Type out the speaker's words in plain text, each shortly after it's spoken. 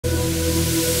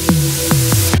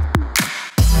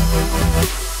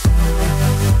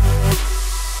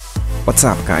What's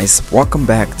up guys, welcome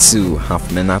back to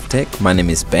Half Man Half Tech. My name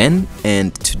is Ben,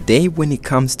 and today when it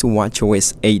comes to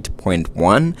watchOS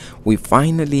 8.1 we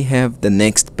finally have the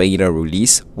next beta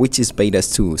release, which is beta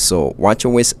 2. So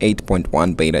watchOS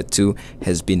 8.1 beta 2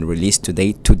 has been released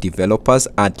today to developers,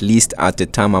 at least at the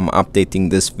time I'm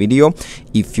updating this video.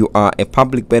 If you are a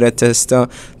public beta tester,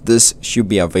 this should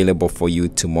be available for you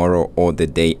tomorrow or the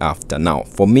day after. Now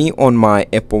for me, on my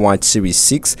Apple Watch Series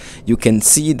 6, you can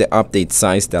see the update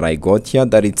size that I got here,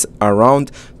 that it's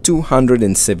around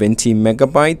 270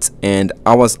 megabytes, and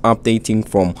I was updating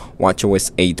from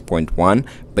watchOS 8.1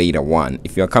 beta 1.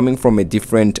 If you're coming from a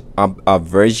different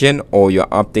version, or you're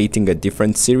updating a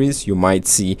different series, you might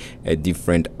see a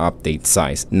different update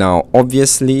size. Now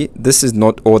obviously this is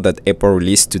not all that Apple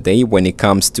released today when it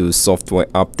comes to software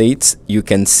updates. You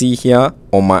can see here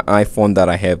on my iPhone that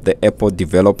I have the Apple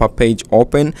developer page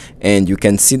open, and you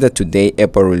can see that today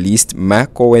Apple released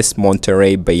macOS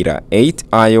Monterey beta 8,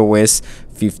 iOS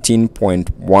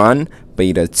 15.1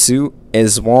 beta 2,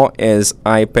 as well as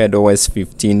iPadOS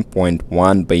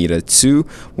 15.1 beta 2,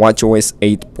 watchOS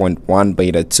 8.1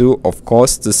 beta 2. Of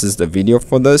course, this is the video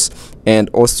for this, and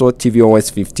also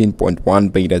tvOS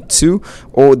 15.1 beta 2.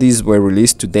 All these were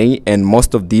released today, and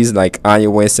most of these, like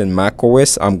iOS and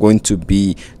macOS, I'm going to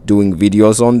be doing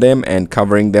videos on them and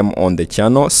covering them on the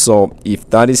channel. So if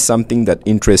that is something that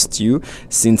interests you,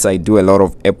 since I do a lot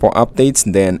of Apple updates,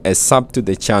 then a sub to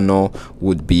the channel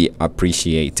would be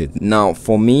appreciated. Now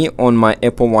for me, on my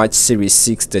Apple Watch Series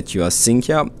 6 that you are seeing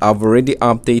here, I've already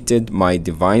updated my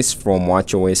device from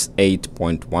watchOS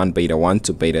 8.1 beta 1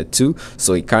 to beta 2.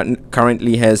 So it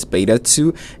currently has beta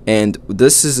 2, and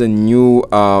this is a new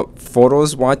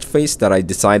photos watch face that I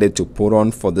decided to put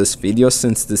on for this video,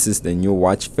 since this is the new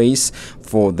watch face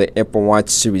for the Apple Watch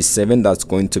Series 7 that's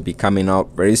going to be coming out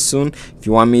very soon. If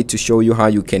you want me to show you how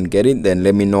you can get it, then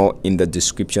let me know in the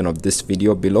description of this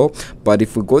video below. But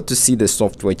if we go to see the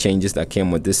software changes that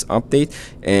came with this update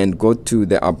and go to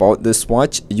the about this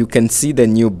watch, you can see the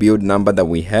new build number that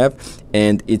we have,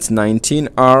 and it's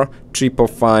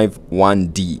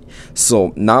 19R5551D.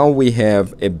 So now we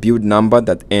have a build number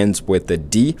that ends with a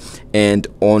D, and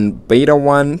on beta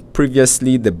 1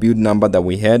 previously the build number that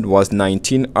we had was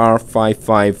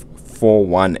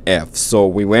 19R5541F. so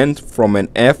we went from an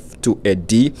F to a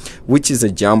D, which is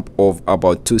a jump of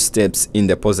about 2 steps in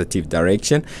the positive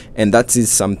direction, and that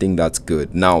is something that's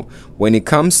good. Now when it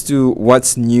comes to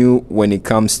what's new, when it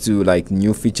comes to like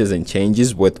new features and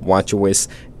changes with watchOS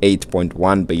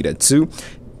 8.1 beta 2,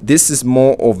 this is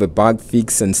more of a bug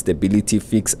fix and stability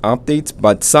fix update,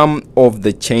 but some of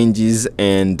the changes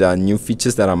and new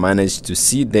features that I managed to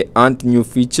see, they aren't new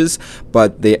features,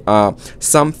 but there are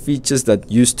some features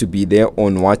that used to be there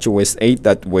on watchOS 8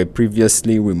 that were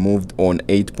previously removed on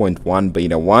 8.1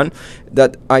 beta 1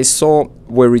 that I saw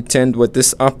were returned with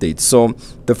this update. So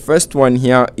the first one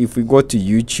here, if we go to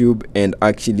YouTube and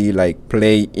actually like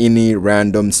play any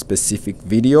random specific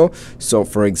video, so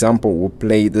for example we'll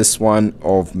play this one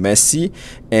of Messi,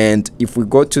 and if we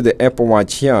go to the Apple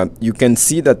Watch here, you can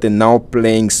see that the now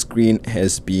playing screen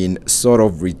has been sort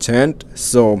of returned.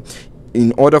 So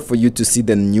in order for you to see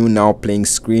the new now playing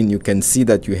screen, you can see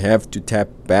that you have to tap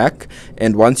back,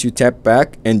 and once you tap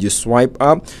back and you swipe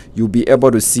up, you'll be able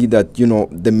to see that, you know,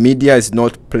 the media is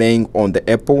not playing on the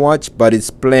Apple Watch, but it's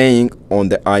playing on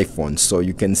the iPhone. So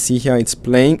you can see here it's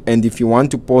playing, and if you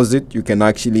want to pause it, you can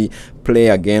actually play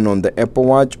again on the Apple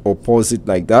Watch or pause it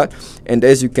like that, and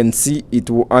as you can see, it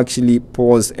will actually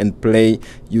pause and play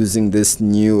using this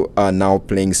new now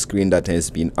playing screen that has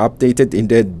been updated. It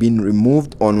had been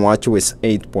removed on watchOS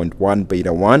 8.1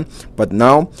 beta 1, but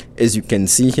now as you can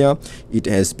see here, it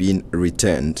has been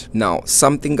returned. Now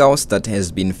something else that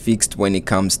has been fixed when it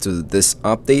comes to this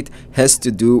update has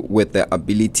to do with the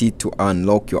ability to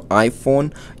unlock your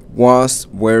iPhone whilst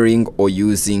wearing or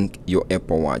using your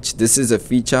Apple Watch. This is a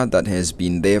feature that has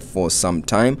been there for some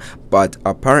time, but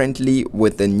apparently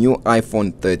with the new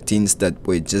iPhone 13s that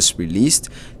were just released,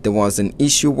 there was an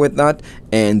issue with that,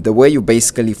 and the way you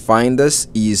basically find this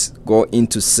is go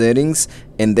into settings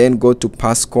and then go to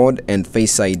passcode and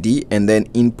Face ID, and then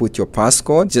input your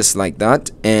passcode just like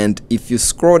that. And if you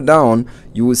scroll down,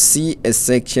 you will see a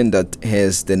section that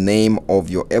has the name of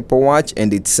your Apple Watch,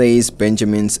 and it says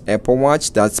Benjamin's Apple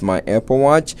Watch. That's my Apple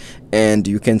Watch, and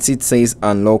you can see it says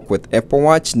unlock with Apple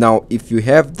Watch. Now if you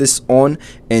have this on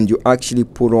and you actually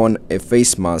put on a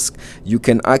face mask, you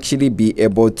can actually be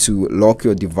able to lock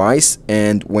your device,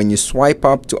 and when you swipe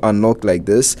up to unlock like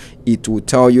this, it will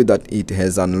tell you that it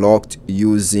has unlocked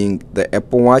using the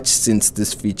Apple Watch, since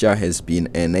this feature has been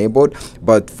enabled.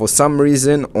 But for some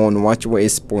reason on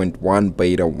watchOS 8.1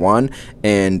 beta 1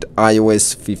 and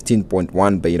iOS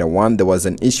 15.1 beta 1. There was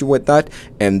an issue with that,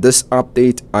 and this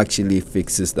update actually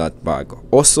fixes that bug.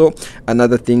 Also,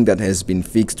 another thing that has been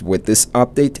fixed with this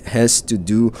update has to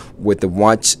do with the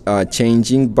watch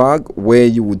changing bug, where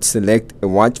you would select a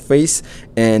watch face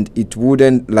and it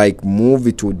wouldn't like move,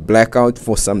 it would black out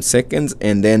for some seconds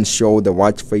and then show the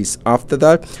watch face after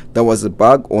that. That was a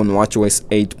bug on watchOS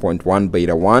 8.1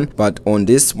 beta 1, but on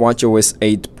this watchOS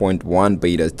 8.1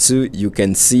 beta 2 you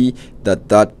can see that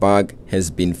that bug has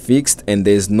been fixed, and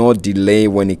there's no delay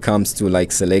when it comes to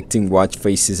like selecting watch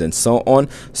faces and so on.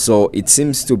 So it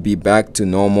seems to be back to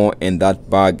normal, and that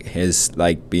bug has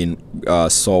like been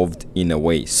solved in a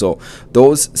way. So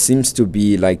those seems to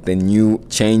be like the new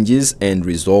changes and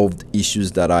resolved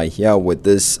issues that are here with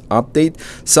this update.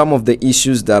 Some of the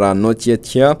issues that are not yet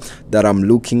here that I'm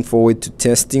looking forward to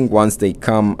testing once they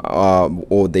come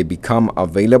or they become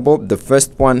available. The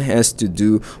first one has to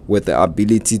do with the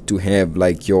ability to have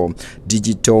like your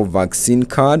digital vaccine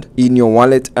card in your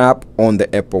wallet app on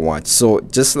the Apple Watch. So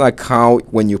just like how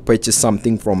when you purchase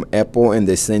something from Apple and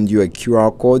they send you a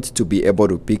QR code to be able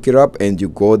to pick it up, and you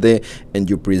go there and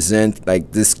you present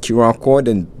like this QR code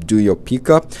and do your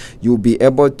pickup, you'll be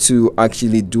able to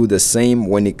actually do the same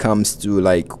when it comes to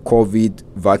like COVID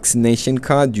vaccination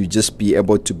card. You just be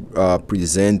able to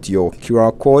present your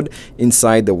QR code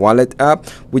inside the wallet app,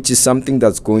 which is something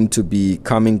that's going to be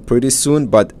coming pretty soon,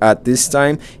 but at this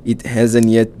time it hasn't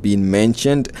yet been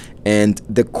mentioned. And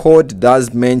the code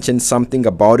does mention something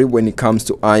about it when it comes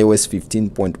to iOS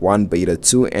 15.1 beta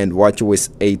 2 and watchOS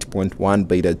 8.1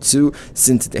 beta 2,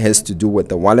 since it has to do with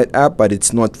the wallet app, but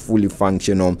it's not fully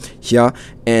functional here.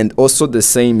 And also the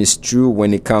same is true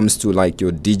when it comes to like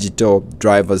your digital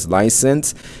driver's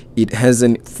license. It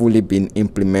hasn't fully been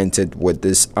implemented with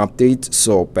this update,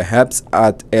 so perhaps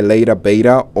at a later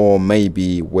beta or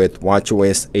maybe with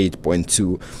watchOS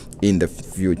 8.2 in the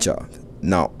future.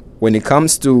 Now, when it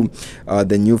comes to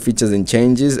the new features and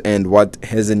changes and what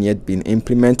hasn't yet been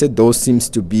implemented, those seems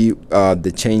to be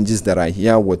the changes that are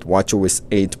here with watchOS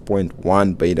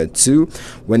 8.1 beta 2.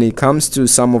 When it comes to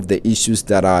some of the issues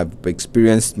that I've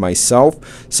experienced myself,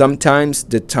 sometimes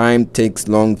the time takes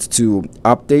long to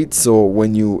update. So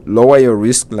when you lower your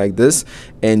risk like this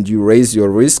and you raise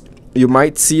your risk, you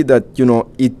might see that, you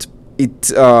know, it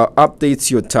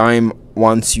updates your time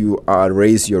once you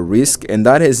raise your risk, and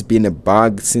that has been a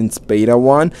bug since beta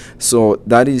 1, so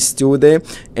that is still there.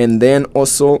 And then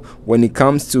also when it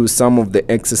comes to some of the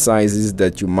exercises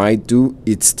that you might do,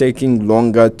 it's taking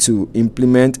longer to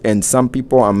implement, and some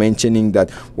people are mentioning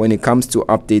that when it comes to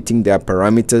updating their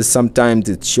parameters, sometimes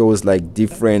it shows like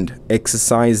different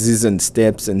exercises and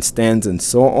steps and stands and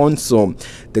so on, so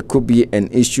there could be an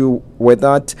issue with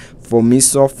that. For me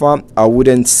so far, I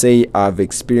wouldn't say I've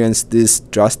experienced this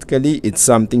drastically. It's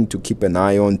something to keep an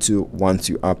eye on to once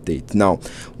you update. Now,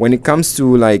 when it comes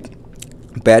to like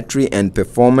battery and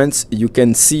performance, you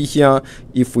can see here,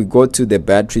 if we go to the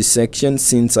battery section,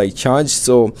 since I charged,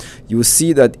 so you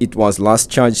see that it was last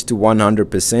charged to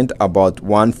 100% about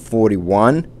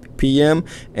 1:41 p.m.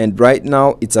 and right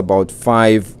now it's about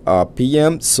 5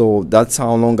 p.m. so that's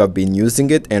how long I've been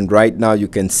using it, and right now you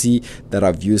can see that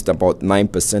I've used about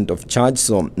 9% of charge,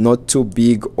 so not too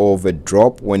big of a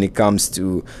drop when it comes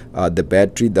to the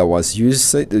battery that was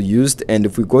used. And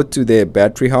if we go to the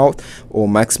battery health or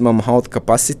maximum health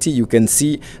capacity, you can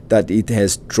see that it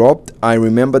has dropped. I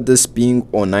remember this being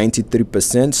on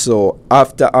 93%, so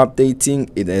after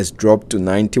updating it has dropped to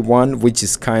 91, which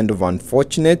is kind of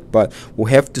unfortunate, but we'll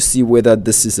have to see whether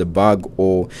this is a bug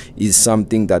or is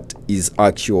something that is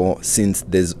actual, since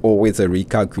there's always a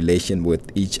recalculation with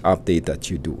each update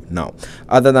that you do. Now,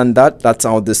 other than that, that's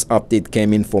how this update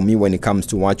came in for me when it comes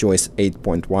to watchOS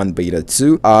 8.1 beta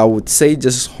 2. I would say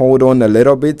just hold on a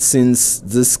little bit, since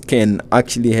this can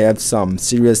actually have some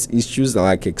serious issues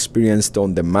like experienced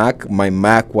on the Mac. My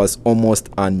Mac was almost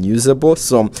unusable,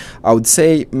 so I would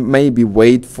say maybe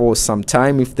wait for some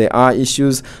time. If there are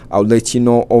issues, I'll let you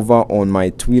know over on my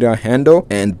Twitter handle.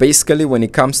 And basically, when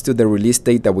it comes to the release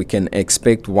date that we can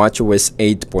expect watchOS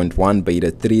 8.1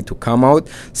 beta 3 to come out,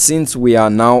 since we are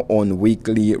now on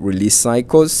weekly release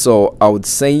cycles, so I would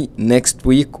say next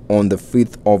week on the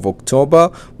 5th of October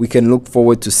we can look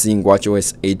forward to seeing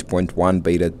watchOS 8.1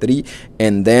 beta 3,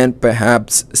 and then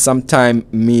perhaps sometime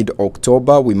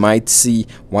mid-October we might see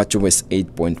watchOS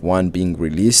 8.1 being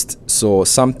released. So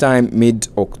sometime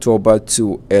mid-October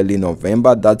to early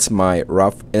November, that's my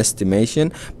rough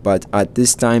estimation. but at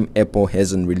this time Apple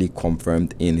hasn't really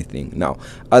confirmed anything. Now,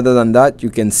 other than that, you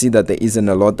can see that there isn't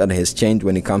a lot that has changed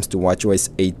when it comes to watchOS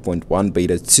 8.1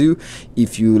 beta 2.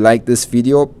 If you like this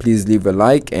video, please leave a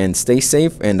like and stay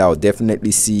safe, and I'll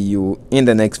definitely see you in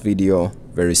the next video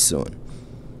very soon.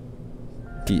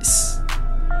 Peace.